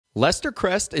Lester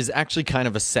Crest is actually kind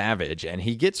of a savage, and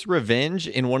he gets revenge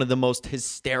in one of the most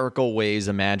hysterical ways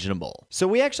imaginable. So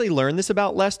we actually learned this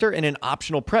about Lester in an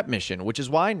optional prep mission, which is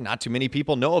why not too many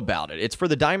people know about it. It's for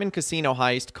the Diamond Casino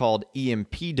heist called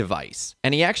EMP Device.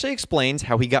 And he actually explains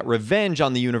how he got revenge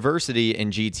on the university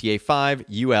in GTA 5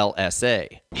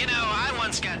 ULSA. You know, I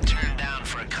once got turned down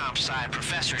for a comp sci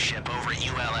professorship over at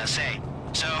ULSA.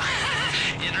 So,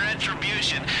 in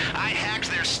retribution, I hacked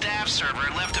their staff server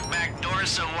and left a back door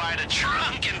so wide a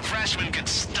drunken freshman could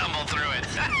stumble through it.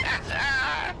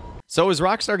 So as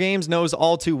Rockstar Games knows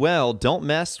all too well, don't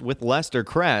mess with Lester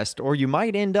Crest or you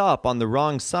might end up on the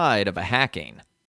wrong side of a hacking.